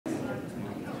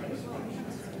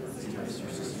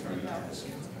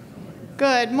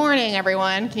Good morning,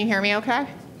 everyone. Can you hear me okay?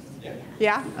 Yeah.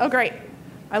 Yeah? Oh, great.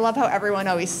 I love how everyone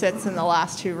always sits in the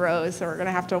last two rows, so we're going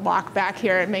to have to walk back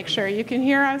here and make sure you can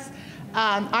hear us.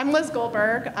 I'm Liz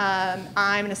Goldberg.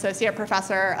 I'm an associate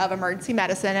professor of emergency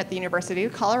medicine at the University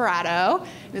of Colorado.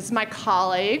 This is my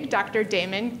colleague, Dr.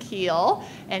 Damon Kuehl,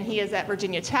 and he is at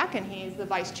Virginia Tech, and he's the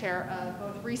vice chair of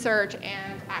both research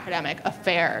and academic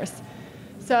affairs.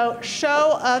 So,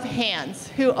 show of hands,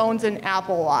 who owns an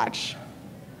Apple Watch?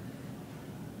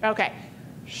 Okay.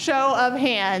 Show of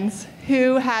hands,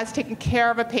 who has taken care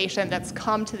of a patient that's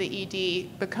come to the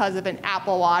ED because of an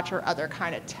Apple Watch or other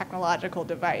kind of technological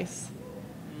device?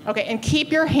 Okay, and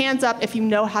keep your hands up if you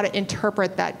know how to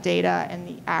interpret that data and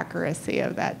the accuracy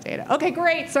of that data. Okay,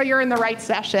 great, so you're in the right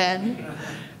session.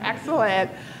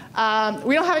 Excellent.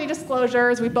 We don't have any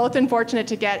disclosures. We've both been fortunate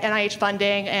to get NIH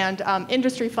funding and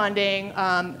industry funding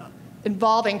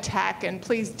involving tech, and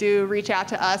please do reach out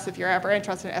to us if you're ever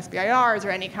interested in SBIRs or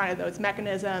any kind of those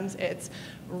mechanisms. It's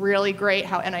really great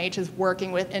how NIH is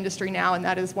working with industry now, and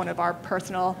that is one of our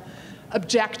personal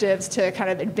objectives to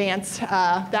kind of advance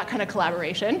that kind of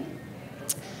collaboration.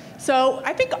 So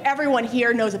I think everyone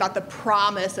here knows about the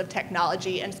promise of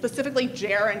technology, and specifically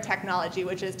Gerontechnology,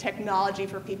 which is technology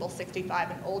for people 65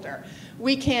 and older.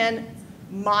 We can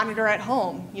monitor at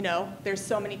home. You know, there's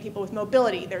so many people with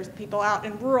mobility. There's people out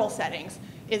in rural settings.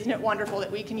 Isn't it wonderful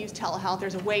that we can use telehealth?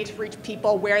 There's a way to reach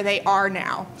people where they are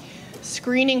now.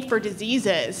 Screening for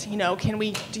diseases, you know, can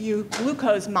we do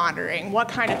glucose monitoring? What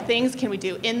kind of things can we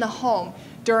do in the home?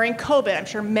 During COVID, I'm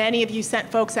sure many of you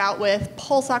sent folks out with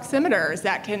pulse oximeters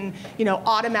that can, you know,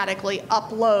 automatically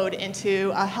upload into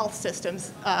health systems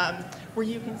where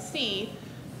you can see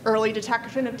early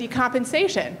detection of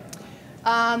decompensation.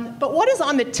 But what is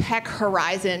on the tech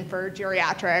horizon for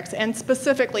geriatrics and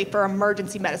specifically for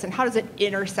emergency medicine? How does it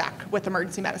intersect with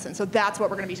emergency medicine? So that's what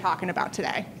we're going to be talking about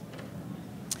today.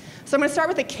 So I'm going to start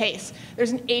with a case.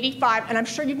 There's an 85, and I'm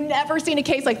sure you've never seen a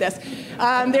case like this.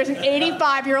 There's an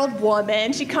 85-year-old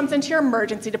woman. She comes into your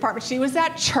emergency department. She was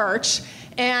at church,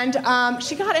 and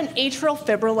she got an atrial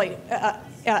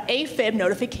AFib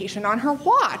notification on her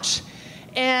watch.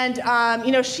 And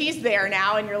you know, she's there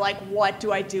now, and you're like, what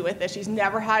do I do with this? She's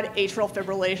never had atrial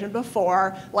fibrillation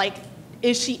before. Like,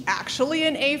 is she actually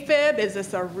an AFib? Is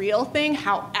this a real thing?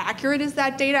 How accurate is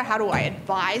that data? How do I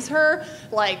advise her?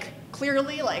 Like,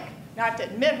 clearly, like, now I have to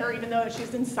admit her, even though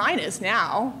she's in sinus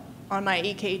now on my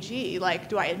EKG. Like,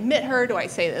 do I admit her? Do I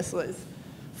say this was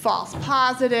false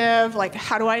positive? Like,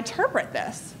 how do I interpret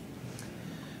this?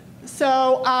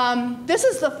 So this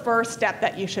is the first step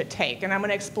that you should take, and I'm going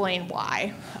to explain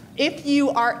why. If you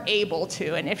are able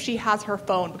to, and if she has her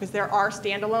phone, because there are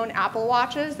standalone Apple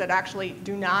Watches that actually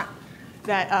do not,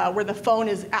 where the phone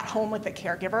is at home with the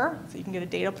caregiver, so you can get a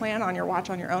data plan on your watch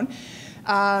on your own.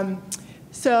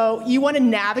 So you want to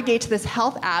navigate to this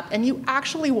health app, and you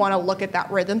actually want to look at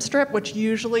that rhythm strip, which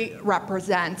usually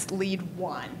represents lead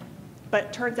 1. But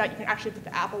it turns out you can actually put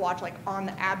the Apple Watch like on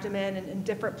the abdomen and in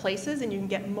different places, and you can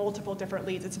get multiple different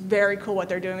leads. It's very cool what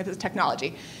they're doing with this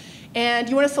technology. And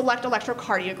you want to select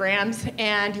electrocardiograms,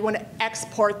 and you want to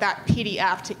export that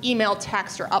PDF to email,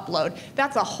 text, or upload.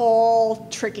 That's a whole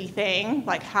tricky thing,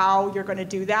 like how you're going to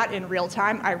do that in real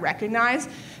time, I recognize.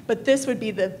 But this would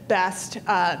be the best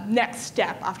next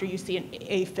step after you see an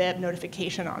AFib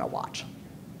notification on a watch.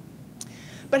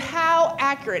 But how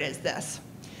accurate is this?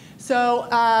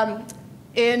 So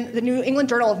in the New England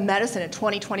Journal of Medicine in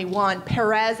 2021,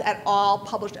 Perez et al.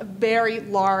 Published a very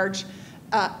large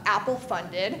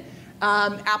Apple-funded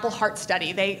Apple Heart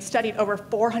study. They studied over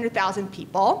 400,000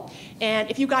 people.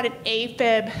 And if you got an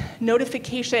AFib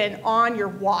notification on your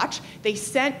watch, they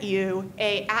sent you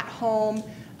an at-home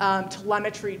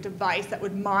telemetry device that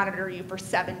would monitor you for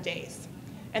 7 days.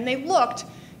 And they looked,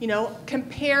 you know,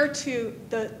 compared to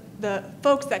the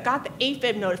folks that got the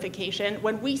AFib notification,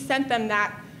 when we sent them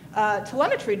that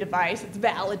telemetry device, it's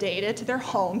validated to their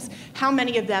homes, how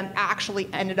many of them actually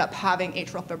ended up having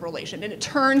atrial fibrillation. And it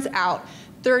turns out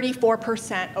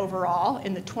 34% overall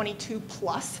in the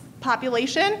 22-plus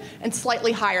population, and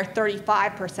slightly higher,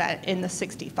 35% in the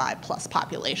 65-plus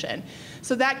population.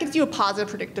 So that gives you a positive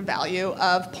predictive value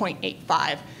of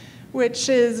 0.85, which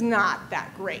is not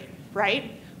that great,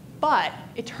 right? But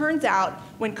it turns out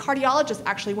when cardiologists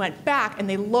actually went back and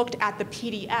they looked at the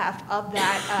PDF of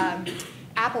that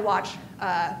Apple Watch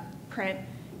print,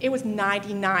 it was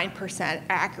 99%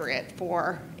 accurate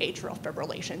for atrial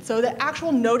fibrillation. So the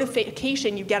actual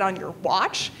notification you get on your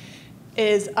watch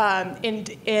is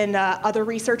in other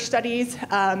research studies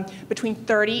between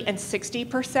 30 and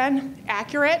 60%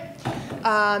 accurate.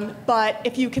 But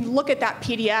if you can look at that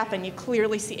PDF and you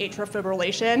clearly see atrial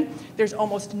fibrillation, there's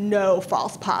almost no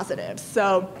false positives.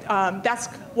 So that's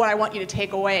what I want you to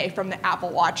take away from the Apple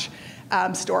Watch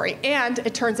story. And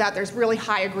it turns out there's really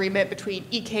high agreement between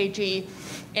EKG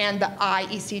and the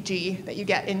IECG that you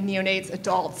get in neonates,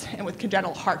 adults, and with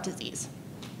congenital heart disease.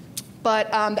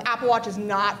 But the Apple Watch is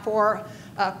not for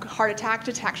heart attack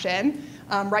detection.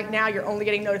 Right now, you're only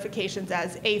getting notifications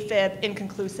as AFib,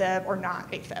 inconclusive, or not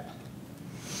AFib.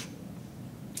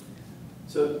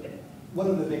 So one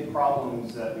of the big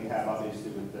problems that we have,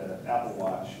 obviously, with the Apple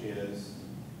Watch is,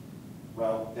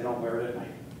 well, they don't wear it at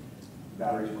night.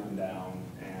 Batteries run down,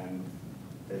 and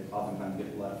they oftentimes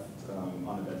get left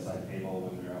on the bedside table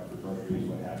when they're out for groceries,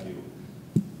 what have you.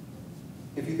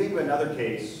 If you think of another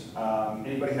case,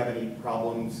 anybody have any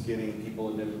problems getting people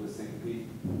admitted with syncope?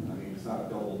 I mean, it's not a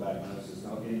billable diagnosis.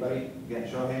 No, anybody? Again,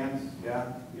 show of hands.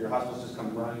 Yeah, your hospital's just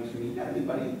come running to me. You got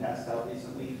anybody who passed out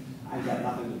recently? I've got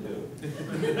nothing to do.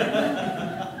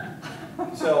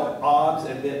 So, OBS,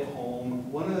 admit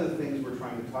home. One of the things we're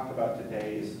trying to talk about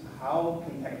today is how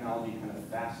can technology kind of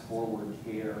fast forward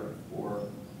care for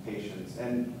patients?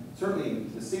 And certainly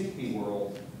in the syncope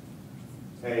world,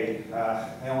 hey,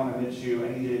 I don't want to admit you, I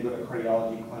need you to go to a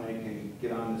cardiology clinic and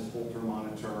get on this Holter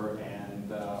monitor,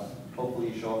 and hopefully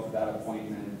you show up for that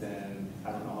appointment, and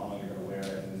I don't know how long you're going to wear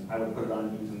it. And I would put it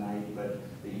on you tonight, but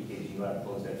the EKG lab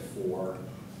closed at 4.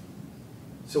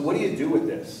 So what do you do with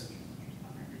this?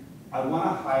 I want to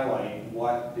highlight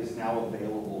what is now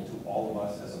available to all of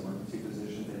us as emergency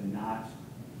physicians and not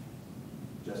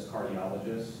just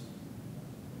cardiologists,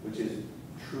 which is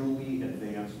truly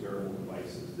advanced wearable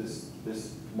devices.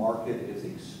 This market is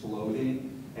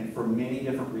exploding, and for many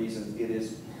different reasons, it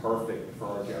is perfect for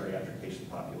our geriatric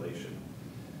patient population.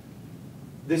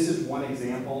 This is one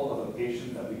example of a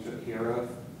patient that we took care of,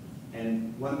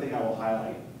 and one thing I will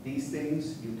highlight, these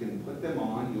things, you can put them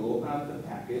on, you open up the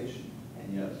package,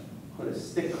 and you put a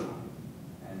sticker on,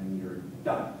 and you're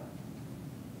done.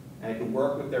 And it can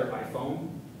work with their iPhone,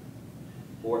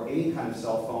 or any kind of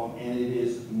cell phone, and it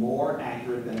is more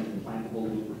accurate than an implantable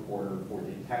loop recorder for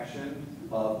detection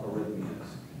of arrhythmias.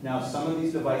 Now, some of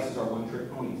these devices are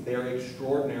one-trick ponies. They're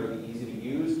extraordinarily easy to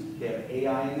use. They have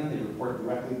AI in them. They report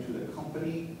directly to the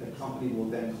company. The company will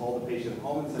then call the patient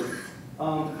home and say,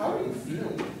 how are you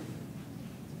feeling?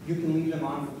 You can leave them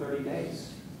on for 30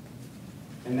 days.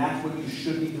 And that's what you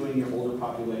should be doing in your older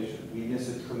population. We miss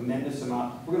a tremendous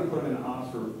amount. We're going to put them in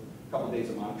OBS for a couple of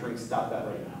days of monitoring. Stop that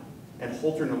right now. And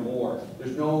Holter no more.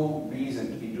 There's no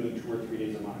reason to be doing 2 or 3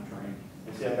 days of monitoring.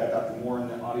 And see, I've got Dr. Moore in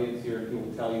the audience here. He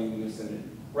will tell you we miss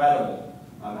an incredible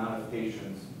amount of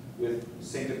patients with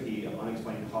syncope of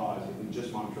unexplained cause if we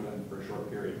just monitor them for a short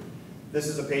period. This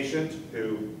is a patient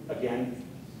who, again,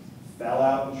 fell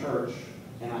out in church,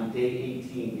 and on day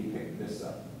 18, we picked this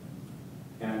up.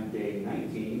 And on day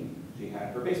 19, she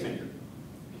had her pacemaker.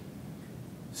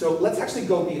 So let's actually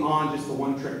go beyond just the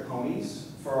one-trick ponies.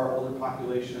 For our older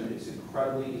population, it's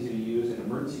incredibly easy to use, and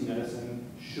emergency medicine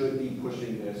should be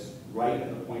pushing this right at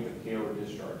the point of care or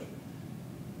discharge.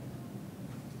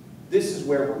 This is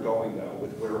where we're going, though,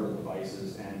 with wearable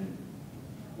devices, and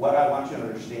what I want you to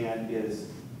understand is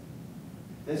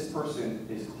this person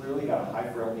is clearly got a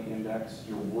high frailty index.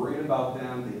 You're worried about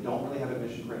them. They don't really have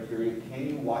admission criteria. Can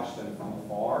you watch them from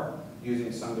afar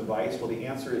using some device? Well, the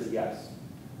answer is yes.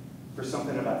 For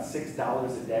something about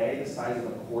 $6 a day, the size of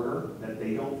a quarter, that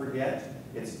they don't forget,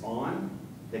 it's on.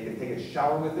 They can take a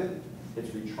shower with it. It's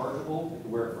rechargeable. They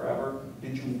can wear it forever.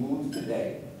 Did you move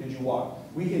today? Did you walk?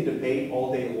 We can debate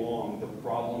all day long the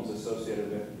problems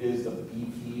associated with, is the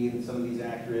BP in some of these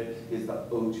accurate? Is the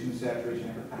O2 saturation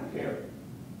accurate? I don't care.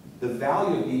 The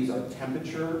value of these are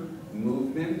temperature,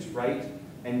 movement, right?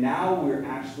 And now we're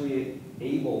actually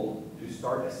able to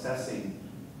start assessing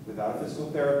without a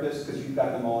physical therapist, because you've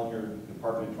got them all in your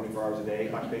department 24 hours a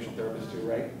day, occupational therapists too,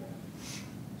 right?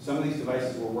 Some of these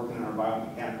devices we're working in our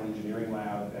biomechanical engineering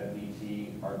lab at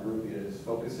VT, our group is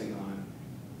focusing on,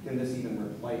 can this even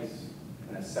replace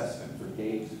an assessment for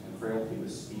gait and frailty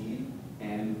with speed?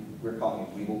 And we're calling it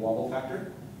Wearable wobble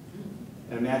factor.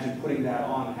 And imagine putting that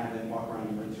on and having them walk around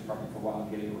the emergency department for a while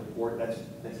and getting a report. That's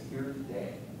here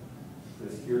today.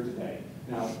 That's here today.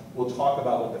 Now, we'll talk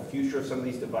about what the future of some of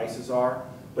these devices are.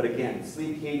 But again,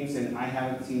 sleep cadence, and I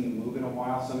haven't seen you move in a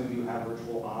while. Some of you have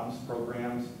virtual OBS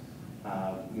programs.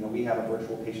 We have a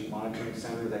virtual patient monitoring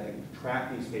center that can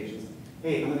track these patients.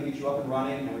 Hey, I'm going to get you up and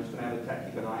running, and we're just going to have the tech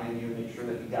keep an eye on you and make sure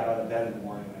that you got out of bed in the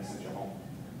morning when I sent you home.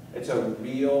 It's a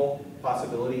real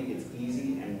possibility. It's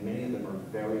easy, and many of them are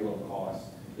very low cost.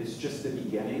 is just the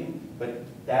beginning, but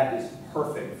that is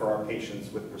perfect for our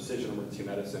patients with precision emergency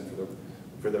medicine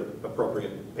for the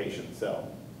appropriate patient. So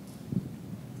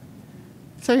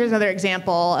here's another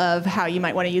example of how you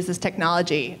might want to use this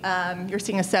technology. You're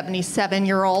seeing a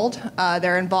 77-year-old.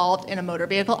 They're involved in a motor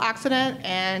vehicle accident,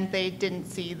 and they didn't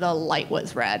see the light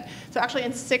was red. So actually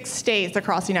in 6 states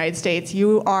across the United States,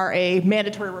 you are a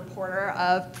mandatory reporter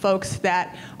of folks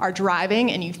that are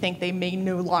driving, and you think they may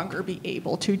no longer be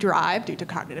able to drive due to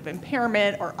cognitive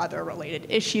impairment or other related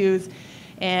issues.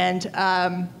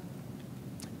 And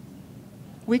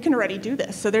we can already do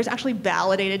this. So there's actually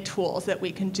validated tools that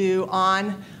we can do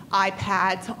on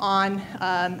iPads, on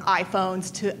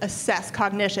iPhones to assess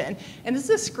cognition. And this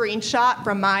is a screenshot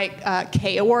from my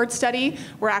K Award study.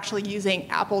 We're actually using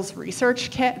Apple's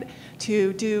research kit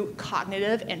to do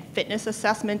cognitive and fitness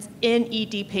assessments in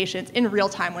ED patients in real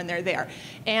time when they're there.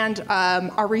 And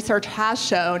our research has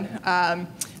shown,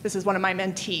 this is one of my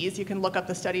mentees, you can look up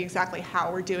the study exactly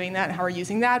how we're doing that and how we're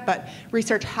using that, but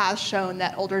research has shown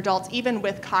that older adults, even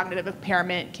with cognitive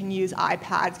impairment, can use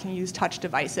iPads, can use touch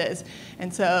devices.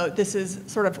 And so this is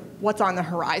sort of what's on the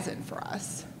horizon for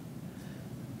us.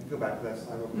 Go back to that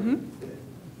slide real quick.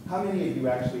 How many of you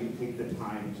actually take the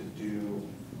time to do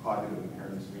cognitive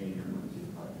impairment screening in your emergency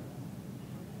department?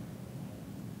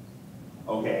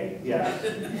 Okay, yeah.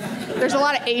 There's a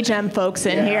lot of AGEM folks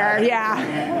in here,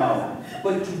 yeah. No.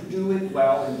 But to do it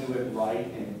well and do it right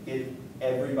and get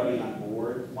everybody on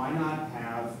board, why not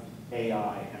have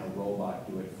AI and a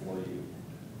robot do it for you?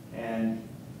 And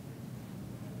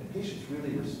the patients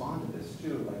really respond to this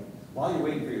too. Like, while you're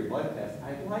waiting for your blood test,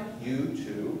 I'd like you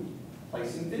to play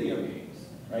some video games,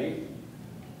 right?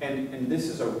 And this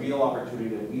is a real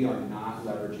opportunity that we are not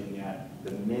leveraging yet.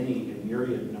 The many and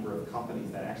myriad number of companies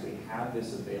that actually have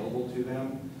this available to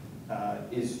them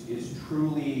is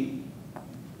truly,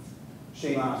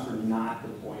 shame on us for not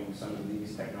deploying some of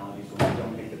these technologies when we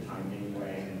don't take the time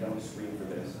anyway and don't screen for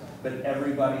this. But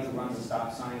everybody who runs a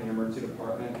stop sign in your emergency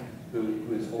department who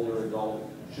is older adult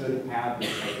should have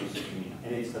this type of screening.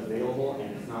 And it's available,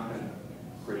 and it's not going to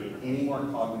create any more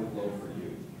cognitive load for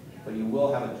you. But you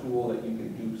will have a tool that you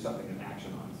can do something in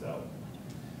action on. So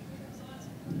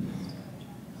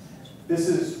this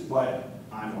is what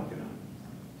I'm working on.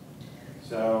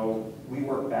 So we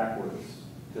work backwards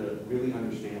to really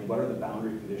understand what are the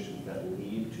boundary conditions that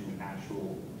lead to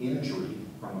actual injury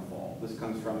from a fall. This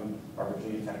comes from our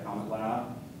Virginia Tech Helmet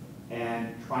Lab,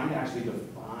 and trying to actually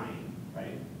define,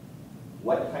 right,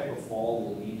 what type of fall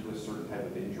will lead to a certain type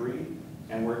of injury.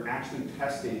 And we're actually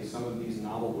testing some of these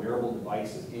novel wearable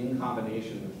devices in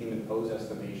combination with human pose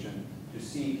estimation to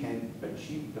see can a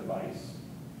cheap device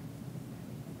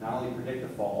not only predict a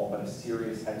fall, but a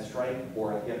serious head strike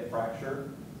or a hip fracture.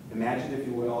 Imagine, if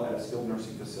you will, at a skilled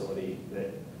nursing facility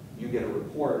that you get a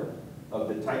report of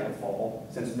the type of fall,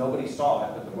 since nobody saw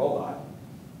it but the robot,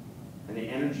 and the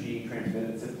energy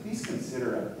transmitted said, please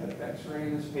consider a hip x-ray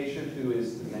in this patient who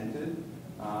is demented.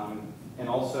 And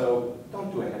also,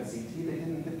 don't do a head CT, they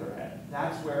didn't hit their head.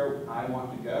 That's where I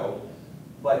want to go.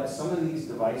 But some of these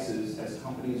devices, as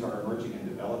companies are emerging and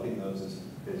developing those, as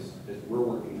we're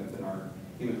working with in our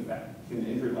human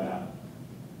injury lab,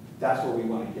 that's where we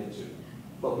want to get to.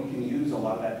 But we can use a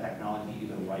lot of that technology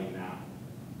even right now.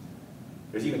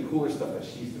 There's even cooler stuff that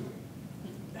she's doing.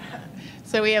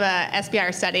 So we have a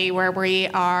SBIR study where we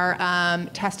are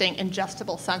testing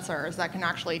ingestible sensors that can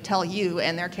actually tell you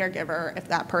and their caregiver if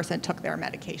that person took their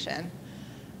medication.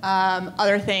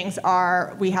 Other things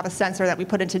are, we have a sensor that we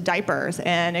put into diapers,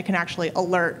 and it can actually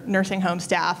alert nursing home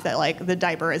staff that, like, the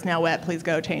diaper is now wet, please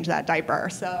go change that diaper.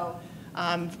 So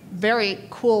very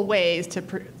cool ways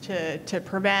to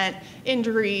prevent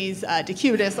injuries,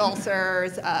 decubitus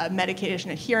ulcers,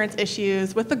 medication adherence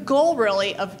issues, with the goal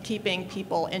really of keeping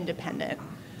people independent.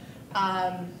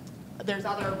 There's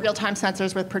other real-time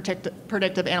sensors with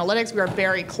predictive analytics. We are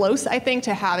very close, I think,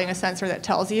 to having a sensor that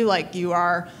tells you, like, you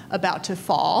are about to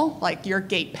fall, like your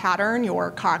gait pattern,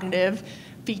 your cognitive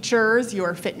features,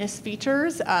 your fitness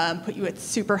features put you at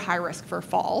super high risk for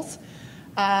falls.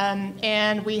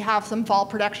 And we have some fall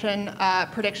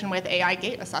prediction with AI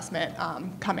gait assessment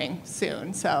coming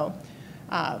soon. So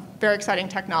very exciting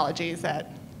technologies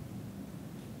that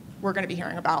we're going to be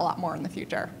hearing about a lot more in the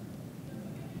future.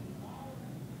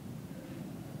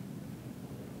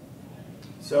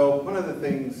 So one of the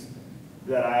things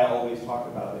that I always talk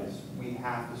about is we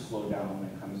have to slow down when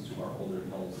it comes to our older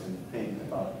adults and think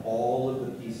about all of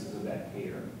the pieces of that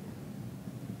care.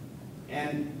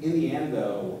 And in the end,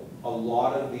 though, a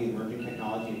lot of the emerging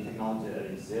technology and technology that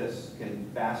exists can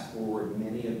fast forward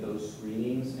many of those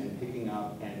screenings and picking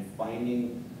up and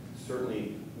finding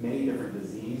certainly many different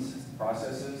disease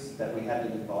processes that we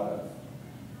hadn't even thought of.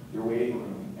 Your waiting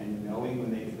room and knowing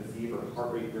when they get the fever,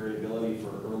 heart rate variability for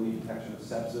early detection of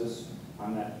sepsis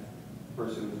on that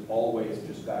person who's always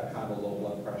just got kind of a low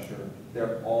blood pressure,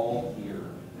 they're all here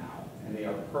now. And they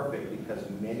are perfect because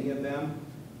many of them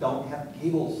don't have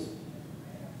cables,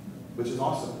 which is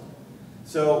awesome.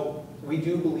 So we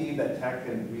do believe that tech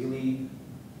can really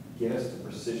get us to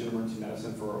precision emergency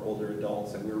medicine for our older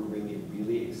adults, and we're really,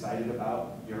 really excited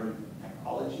about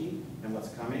Gerontechnology and what's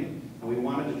coming. And we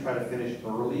wanted to try to finish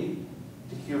early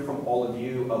to hear from all of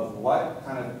you of what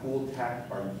kind of cool tech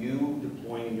are you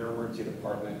deploying in your emergency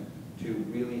department to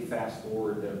really fast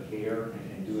forward their care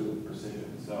and do it with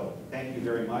precision. So thank you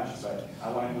very much, but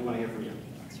we want to hear from you.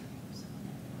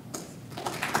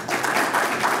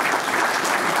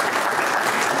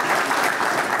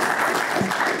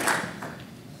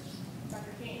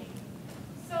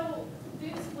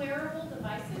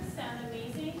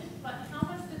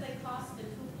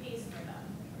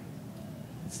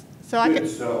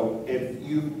 So if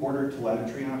you order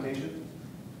telemetry on a patient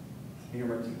in your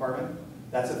emergency department,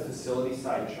 that's a facility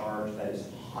side charge that is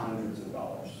hundreds of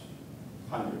dollars.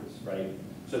 Hundreds, right?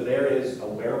 So there is a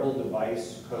wearable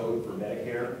device code for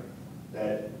Medicare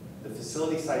that the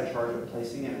facility side charge of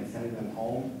placing it and sending them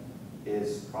home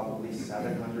is probably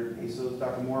 700 pesos.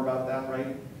 Dr. Moore, about that,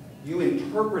 right? You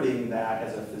interpreting that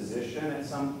as a physician at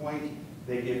some point,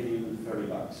 they give you 30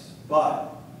 bucks.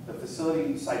 But the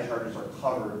facility site charges are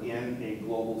covered in a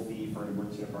global fee for an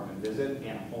emergency department visit,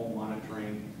 and home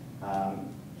monitoring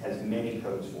has many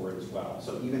codes for it as well.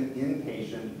 So even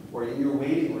inpatient or in your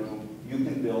waiting room, you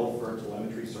can bill for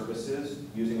telemetry services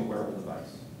using a wearable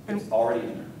device. It's already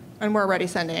in there. And we're already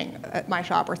sending, at my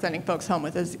shop, we're sending folks home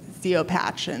with a Zeo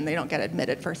patch, and they don't get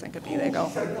admitted for syncope. They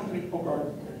go,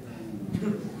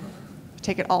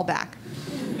 take it all back.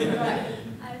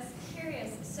 I was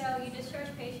curious, so you discharge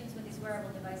patients with these wearable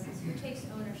devices. Who takes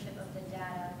ownership of the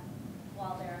data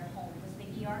while they're at home? Does the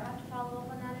ER have to follow up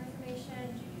on that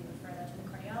information? Do you refer that to the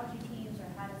cardiology teams, or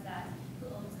how does that, who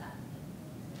owns that?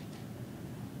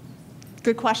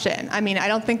 Good question. I mean, I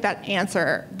don't think that the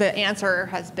answer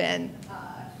has been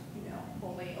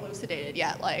fully elucidated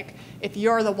yet. Like, if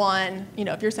you're the one,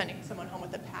 if you're sending someone home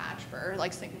with a patch for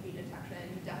like syncope detection,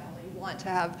 you definitely want to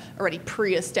have already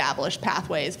pre-established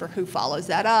pathways for who follows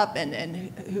that up, and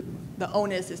who, the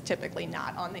onus is typically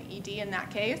not on the ED in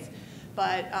that case.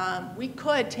 But we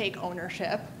could take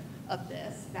ownership of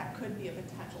this. That could be a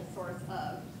potential source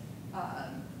of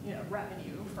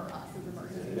revenue for us as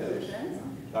emergency physicians.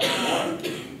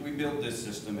 We built this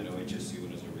system at OHSU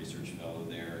and as a research fellow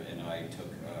there, and I took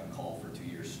a call for 2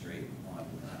 years straight on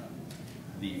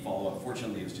the follow-up.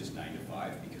 Fortunately, it was just 9 to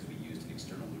 5 because we used an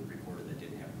external loop recorder that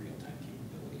didn't have real-time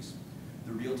capabilities.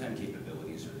 The real-time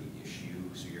capabilities are the issue,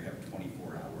 so you have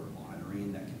 24-hour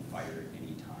monitoring that can fire at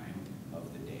any time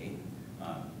of the day.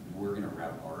 We're going to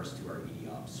route ours to our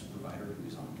ED ops provider,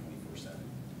 who's on 24/7,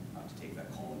 to take that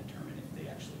call and determine if they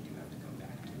actually do have to come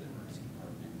back to the emergency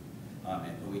department.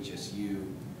 At OHSU,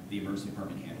 the emergency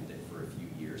department handled it for a few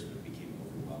years, but it became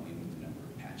overwhelming with the number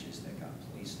of patches that got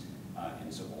placed.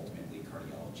 And so ultimately,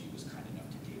 cardiology was kind enough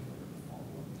to take over the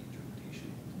follow-up and the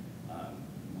interpretation.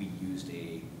 We used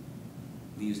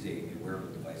a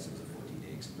wearable device that was a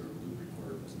 14-day external loop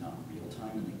recorder. It was not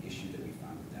real-time, and the issue that we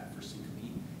found with that for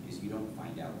syncope is you don't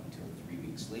find out until 3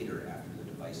 weeks later, after the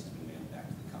device has been mailed back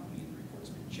to the company and the report's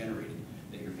been generated,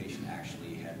 that your patient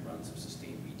actually had runs of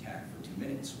sustained VTAC for 2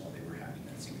 minutes while they were having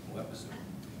that syncope episode.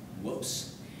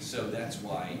 Whoops. So that's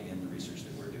why in the research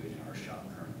that we're doing in our shop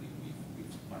currently,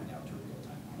 we've pointed out to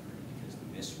real-time monitoring, because the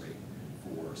miss rate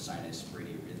for sinus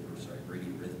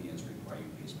bradyarrhythmias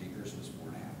requiring pacemakers was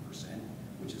 4.5%,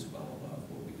 which is well above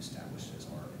what we've established as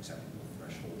our acceptable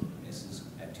threshold of misses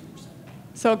at 2%.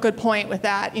 So a good point with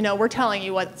that. We're telling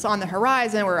you what's on the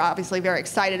horizon. We're obviously very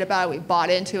excited about it. We bought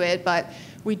into it, but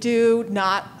we don't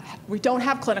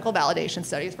have clinical validation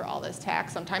studies for all this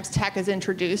tech. Sometimes tech is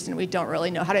introduced and we don't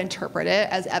really know how to interpret it,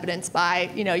 as evidenced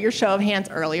by your show of hands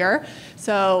earlier.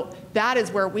 So that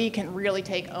is where we can really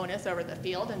take onus over the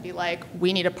field and be like,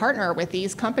 we need to partner with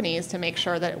these companies to make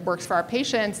sure that it works for our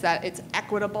patients, that it's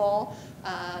equitable,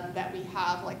 that we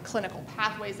have like clinical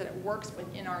pathways, that it works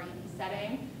within our ED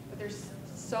setting. But there's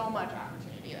so much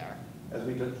opportunity there. As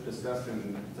we discussed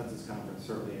in the consensus conference,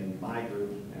 certainly in my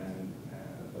group and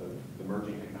the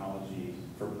emerging technology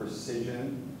for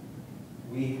precision,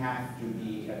 we have to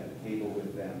be at the table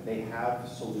with them. They have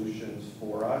solutions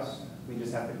for us. We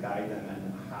just have to guide them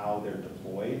in how they're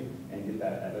deployed and get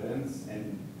that evidence.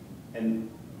 And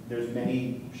there's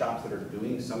many shops that are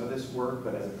doing some of this work,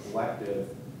 but as a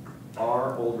collective,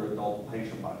 our older adult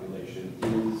patient population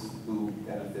is who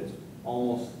benefits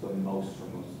almost the most for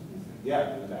most of these things.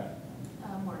 Yeah, do that.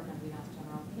 More than we Mass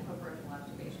General, we have a virtual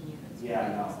observation unit. So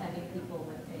Yeah, we're no. sending people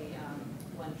with a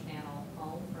one-channel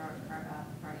home for our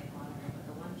cardiac monitoring, but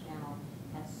the one channel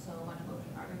has so much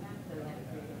motion artifact that we had to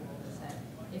create a rule that said,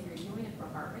 if you're doing it for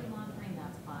heart rate monitoring,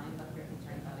 that's fine, but if you're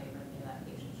concerned about arrhythmia, that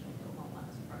patient should go home on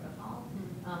this protocol.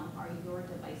 Are your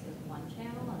devices one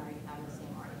channel, and are you having the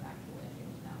same artifactual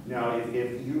issues now? Now,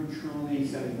 if you're truly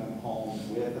sending them home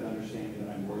with an understanding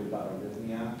that I'm worried about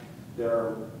arrhythmia, there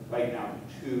are right now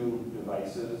 2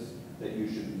 devices that you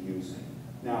should be using.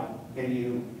 Now, can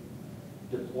you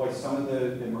deploy some of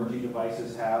the emerging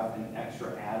devices have an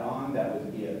extra add-on that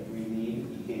would be a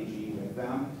 3-lead EKG with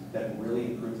them that really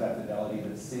improves that fidelity,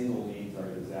 but single leads are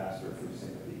a disaster for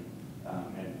sympathy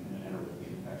and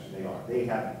arrhythmia detection. They are. They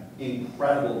have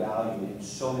incredible value in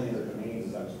so many other domains,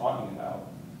 as I was talking about.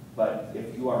 But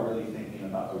if you are really thinking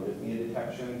about arrhythmia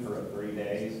detection for 3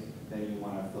 days, then you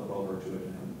want to flip over to a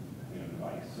different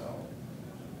device. So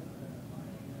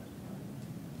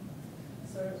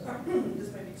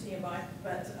this may be TMI,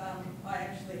 but I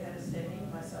actually had a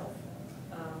STEMI myself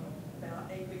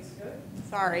about 8 weeks ago.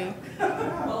 Sorry.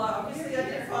 Well, obviously I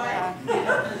did fine.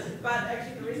 Yeah. But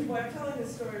actually the reason why I'm telling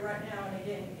this story right now, and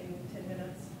again in 10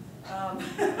 minutes,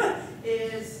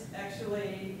 is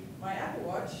actually my Apple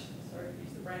Watch, sorry to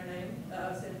use the brand name,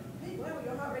 said, hey, wow,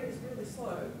 your heart rate is really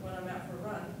slow when I'm out for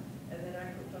a run. And then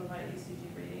I clicked on my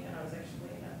ECG reading, and I was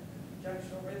actually in a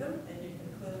junctional rhythm, and you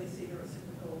can clearly see the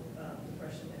reciprocal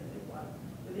depression in the blood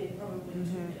within probably 2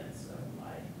 minutes of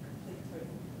my complete total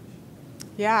conclusion.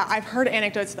 Yeah, I've heard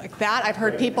anecdotes like that. I've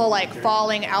heard people like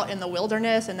falling out in the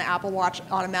wilderness and the Apple Watch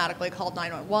automatically called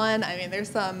 911. I mean, there's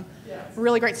some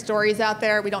really great stories out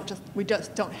there. We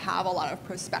just don't have a lot of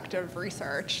prospective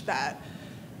research that,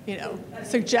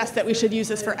 suggests that we should use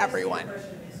this for everyone.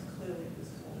 Depression is clearly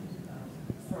visible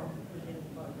from within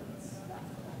 5 minutes.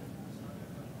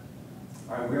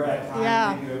 All right, we're at time. Yeah.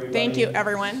 Thank you, everybody. Thank you,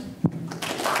 everyone.